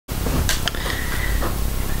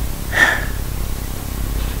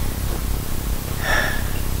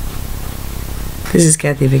This is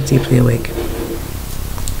Kathy Vick, Deeply Awake.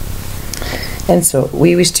 And so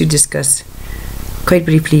we wish to discuss quite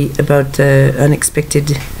briefly about the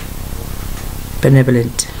unexpected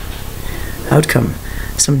benevolent outcome,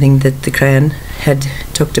 something that the Krayan had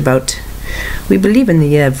talked about. We believe in the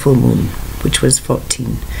year of full moon, which was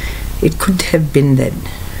 14. It could have been then,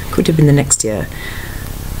 could have been the next year.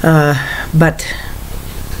 But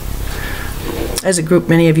as a group,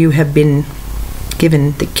 many of you have been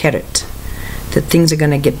given the carrot that things are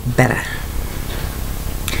going to get better.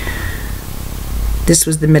 This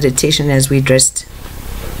was the meditation as we addressed.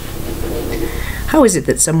 How is it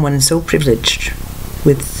that someone so privileged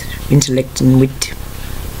with intellect and wit,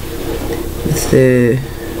 with the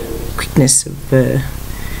quickness of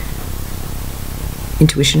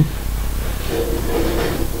intuition,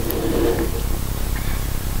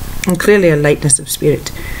 and clearly a lightness of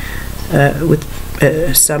spirit, with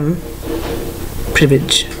some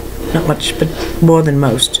privilege, not much, but more than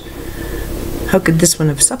most, how could this one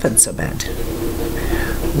have suffered so bad?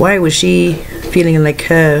 Why was she feeling like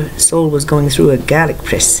her soul was going through a garlic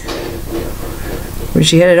press when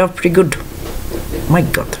she had it off pretty good? My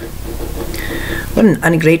God, what an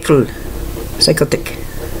ungrateful psychotic.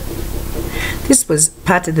 This was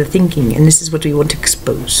part of the thinking, and this is what we want to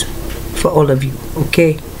expose for all of you,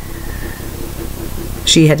 okay?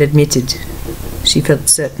 She had admitted, she felt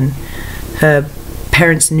certain, her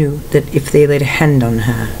parents knew that if they laid a hand on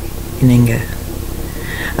her in anger,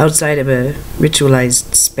 outside of a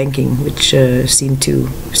ritualized spanking which seemed to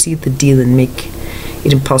seal the deal and make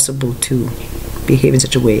it impossible to behave in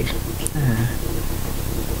such a way,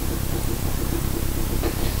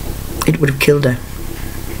 it would have killed her.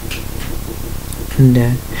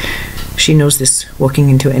 And she knows this walking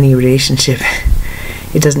into any relationship.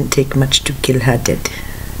 It doesn't take much to kill her dead.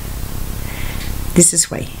 This is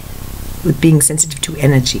why, with being sensitive to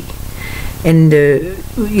energy, and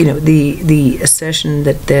you know, the assertion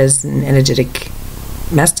that there's an energetic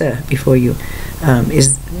master before you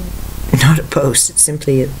is not a post. It's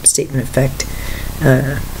simply a statement of fact,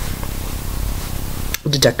 a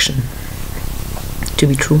deduction to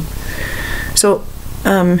be true. So,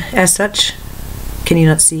 as such, can you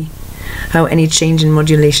not see how any change in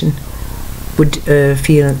modulation would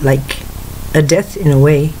feel like a death in a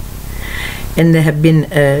way? And there have been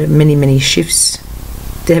many shifts.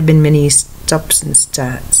 There have been many stops and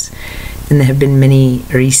starts, and there have been many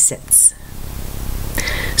resets.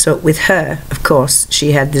 So with her, of course,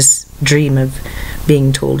 she had this dream of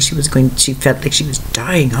being told she felt like she was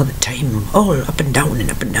dying all the time, all up and down, and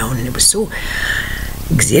it was so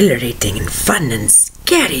exhilarating and fun and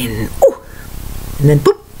scary, and oh, and then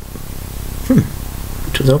boop,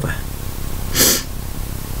 it was over.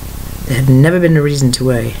 There had never been a reason to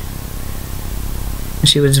worry.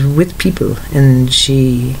 She was with people, and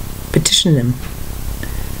she petitioned them.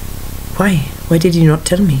 Why? Why did you not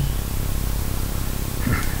tell me?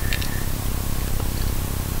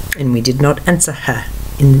 And we did not answer her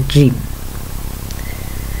in the dream.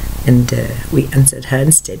 And we answered her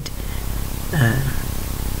instead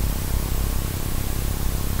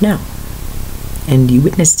now. And you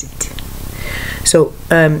witnessed it. So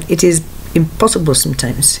it is impossible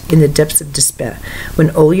sometimes, in the depths of despair, when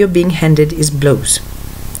all you're being handed is blows,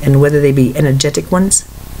 and whether they be energetic ones,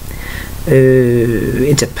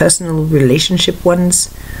 interpersonal relationship ones,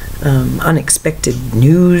 unexpected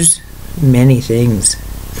news, many things,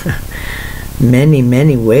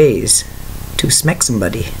 many ways to smack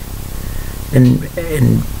somebody and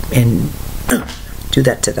do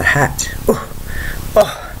that to the heart.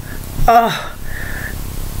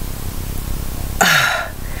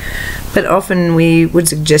 But often we would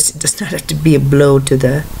suggest it does not have to be a blow to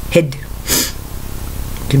the head.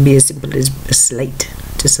 It can be as simple as a slight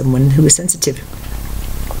to someone who is sensitive.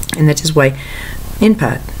 And that is why, in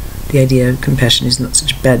part, the idea of compassion is not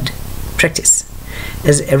such bad practice,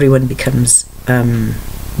 as everyone becomes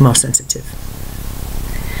more sensitive.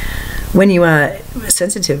 When you are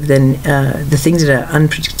sensitive, then the things that are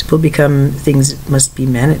unpredictable become things that must be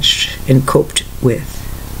managed and coped with.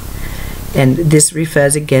 And this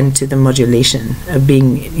refers again to the modulation of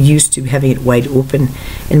being used to having it wide open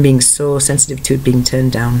and being so sensitive to it being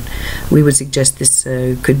turned down. We would suggest this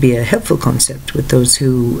could be a helpful concept with those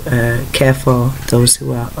who care for those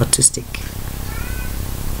who are autistic.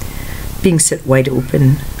 Being set wide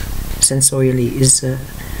open sensorially is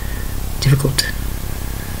difficult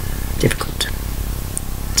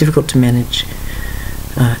to manage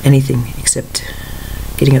anything except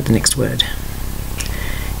getting out the next word.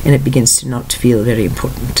 And it begins to not feel very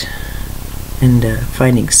important. And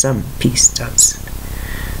finding some peace does,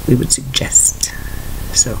 we would suggest.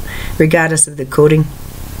 So, regardless of the coding,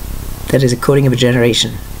 That is a coding of a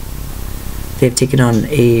generation. They've taken on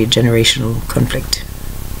a generational conflict,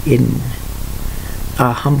 in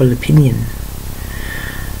our humble opinion.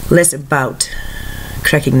 Less about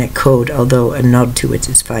cracking that code, although a nod to it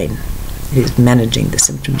is fine. It is managing the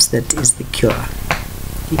symptoms that is the cure,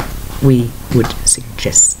 we would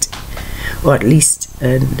suggest. Or at least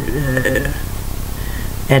an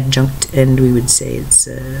adjunct, and we would say it's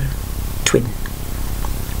a twin.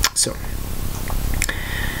 So,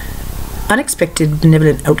 unexpected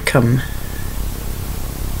benevolent outcome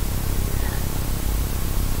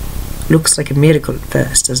looks like a miracle at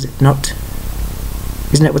first, does it not?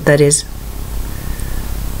 Isn't that what that is?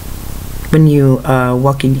 When you are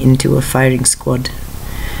walking into a firing squad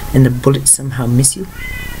and the bullets somehow miss you.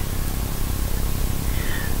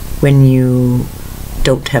 When you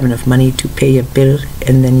don't have enough money to pay a bill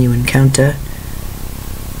and then you encounter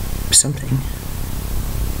something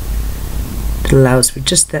that allows for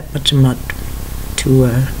just that much amount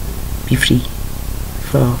to be free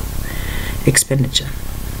for expenditure.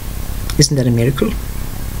 Isn't that a miracle?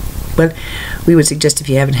 Well, we would suggest if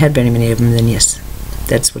you haven't had very many of them, then yes,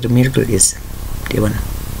 that's what a miracle is, dear one.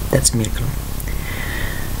 That's a miracle.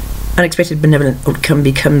 Unexpected benevolent outcome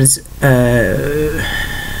becomes a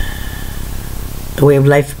way of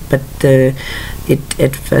life, but it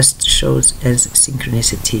at first shows as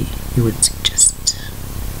synchronicity, we would suggest.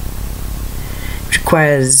 It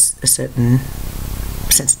requires a certain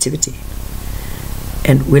sensitivity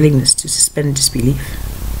and willingness to suspend disbelief.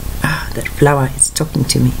 Ah, that flower is talking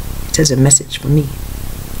to me. It has a message for me.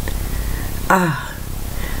 Ah,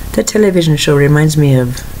 that television show reminds me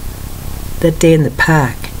of that day in the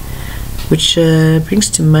park, which brings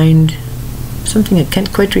to mind something I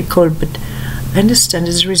can't quite recall, but I understand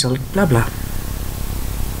as a result, blah blah.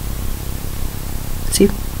 See?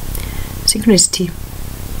 Synchronicity.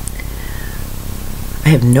 I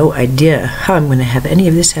have no idea how I'm going to have any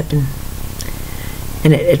of this happen.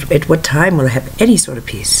 And at what time will I have any sort of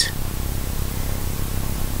peace?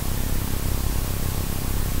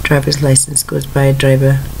 Driver's license goes by,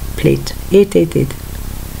 driver plate 888.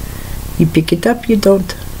 You pick it up, you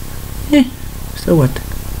don't. So what?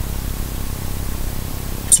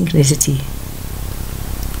 Synchronicity.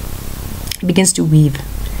 It begins to weave.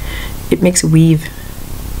 It makes a weave.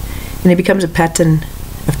 And it becomes a pattern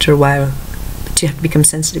after a while. But you have to become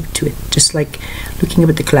sensitive to it. Just like looking up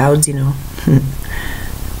at the clouds, you know.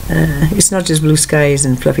 It's not just blue skies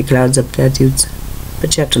and fluffy clouds up there, dudes.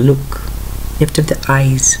 But you have to look. You have to have the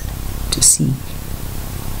eyes to see.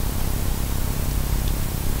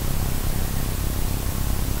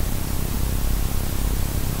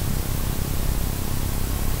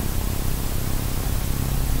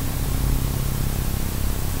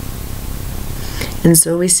 And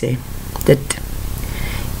so we say that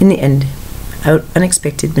in the end, our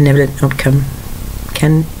unexpected benevolent outcome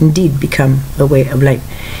can indeed become a way of life.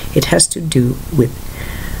 It has to do with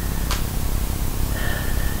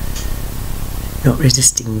not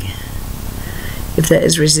resisting. If there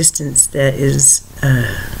is resistance, there is an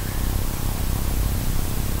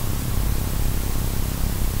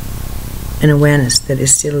awareness that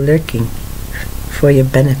is still lurking for your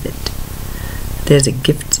benefit. There's a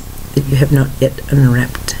gift that you have not yet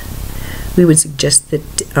unwrapped. We would suggest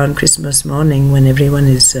that on Christmas morning, when everyone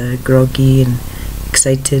is groggy and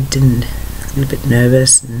excited and a little bit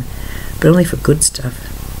nervous, but only for good stuff,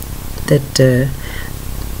 that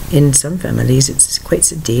in some families it's quite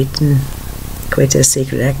sedate and quite a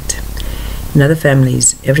sacred act. In other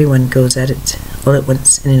families, everyone goes at it all at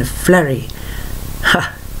once and in a flurry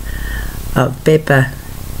of paper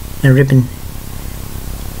and ribbon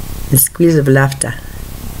and squeals of laughter.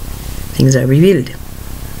 Things are revealed.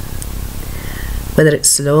 Whether it's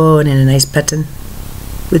slow and in a nice pattern,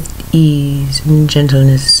 with ease and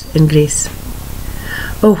gentleness and grace,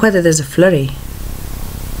 or whether there's a flurry.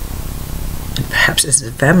 And perhaps there's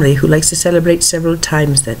a family who likes to celebrate several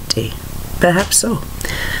times that day. Perhaps so.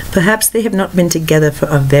 Perhaps they have not been together for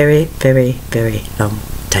a very, very, very long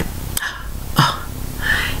time. Oh.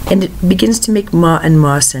 And it begins to make more and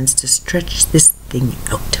more sense to stretch this thing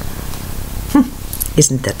out.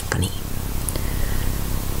 Isn't that funny?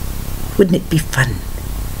 Wouldn't it be fun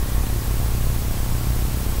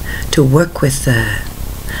to work with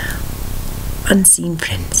unseen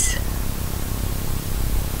friends?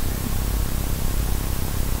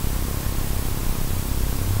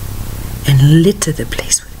 And litter the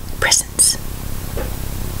place with presents.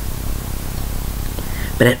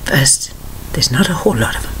 But at first, there's not a whole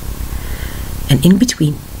lot of them. And in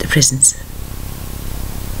between the presents,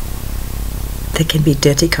 there can be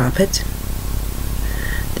dirty carpet.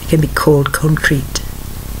 There can be cold concrete.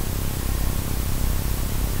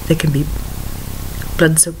 There can be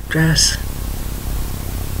blood-soaked grass.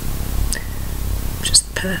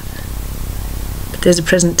 Just the path. But there's a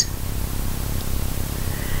present.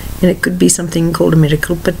 And it could be something called a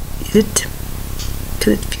miracle, but because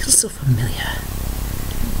it feels so familiar.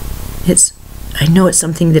 I know it's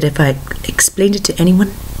something that if I explained it to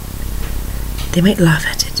anyone, they might laugh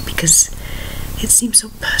at it because it seems so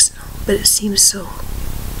personal, but it seems so,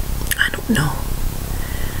 I don't know,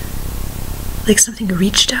 like something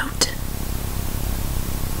reached out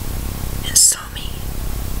and saw me.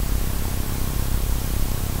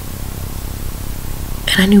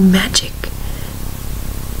 And I knew magic.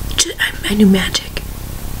 I knew magic.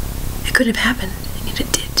 It could have happened, and yet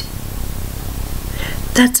it did.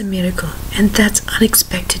 That's a miracle, and that's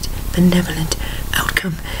unexpected, benevolent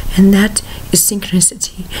outcome, and that is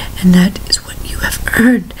synchronicity, and that is what you have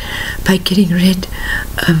earned by getting rid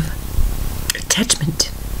of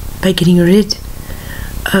attachment, by getting rid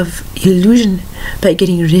of illusion, by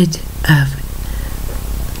getting rid of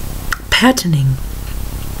patterning,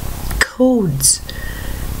 codes,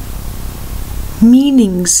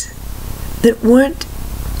 meanings that weren't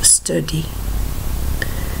sturdy,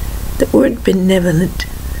 that weren't benevolent,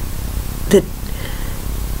 that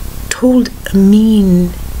told a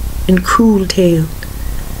mean and cruel tale,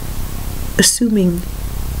 assuming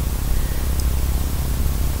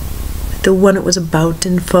that the one it was about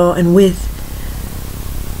and for and with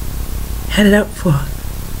had it out for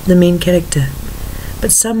the main character,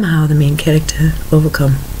 but somehow the main character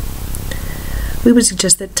overcome. We would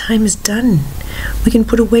suggest that time is done. We can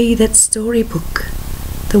put away that storybook,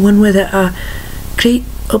 the one where there are great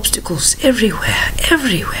obstacles everywhere,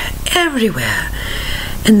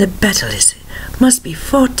 and the battle must be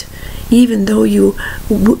fought, even though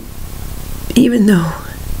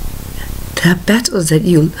there are battles that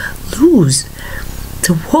you lose.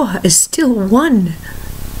 The war is still won.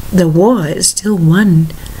 The war is still won.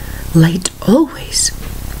 Light always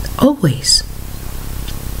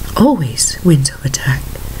wins over dark.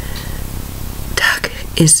 Dark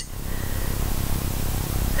is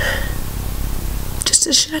just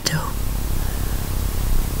a shadow,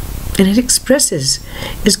 and it expresses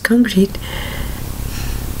as concrete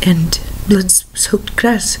and blood-soaked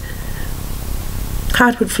grass,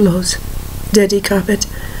 hardwood floors, dirty carpet.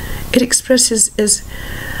 It expresses as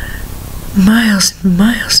miles and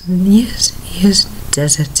miles and years and years in the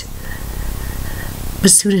desert.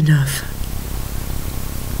 But soon enough,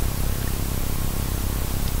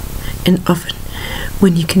 and often,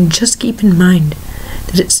 when you can just keep in mind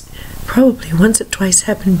that it's probably once or twice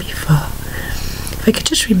happened before. If I could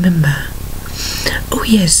just remember. Oh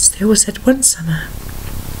yes, there was that one summer.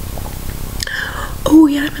 Oh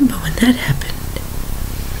yeah, I remember when that happened.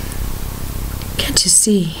 Can't you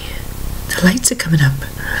see? The lights are coming up.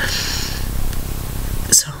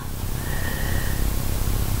 So,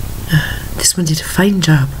 this one did a fine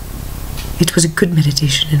job. It was a good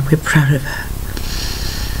meditation, and we're proud of her.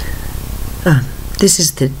 This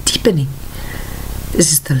is the deepening.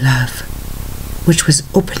 This is the love which was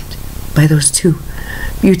opened by those two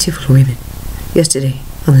beautiful women yesterday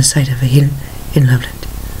on the side of a hill in Loveland.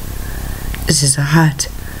 This is a heart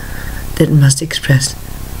that must express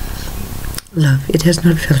love it has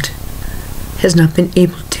not felt, has not been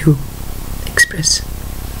able to express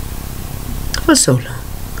for so long.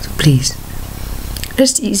 So please,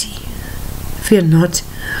 rest easy. Fear not.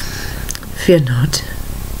 Fear not.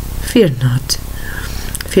 Fear not.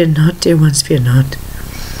 Fear not, dear ones, fear not.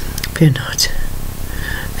 Fear not.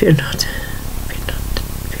 Fear not. Fear not.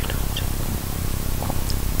 Fear not.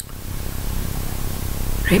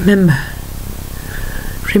 Remember.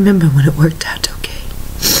 Remember when it worked out okay.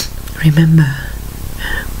 Remember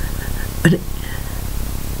when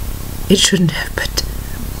it shouldn't have, but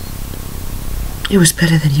it was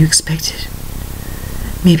better than you expected.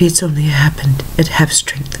 Maybe it's only happened at half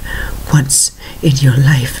strength once in your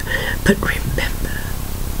life, but remember,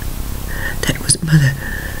 that was Mother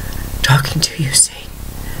talking to you, saying,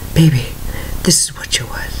 baby, this is what you're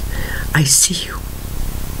worth. I see you.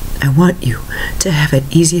 I want you to have it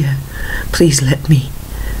easier. Please let me.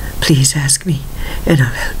 Please ask me, and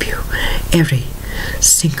I'll help you every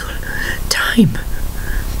single time.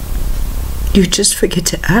 You just forget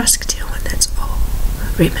to ask, dear one, that's all.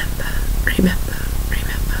 Remember, remember,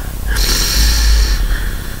 remember.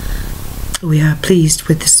 We are pleased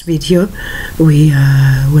with this video. We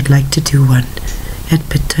would like to do one at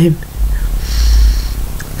bedtime.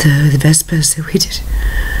 The Vespers that we did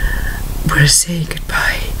were saying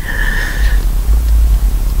goodbye,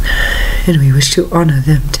 and we wish to honor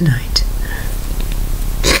them tonight.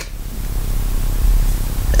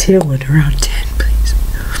 Dear one, around 10, please.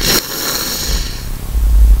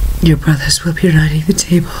 Your brothers will be running the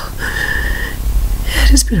table. It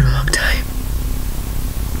has been a long time.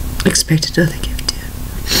 Expect another gift, dear.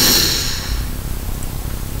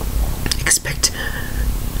 Expect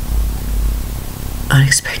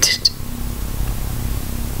unexpected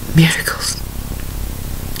miracles,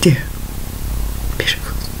 dear.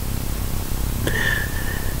 Miracles.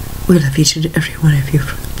 We love each and every one of you.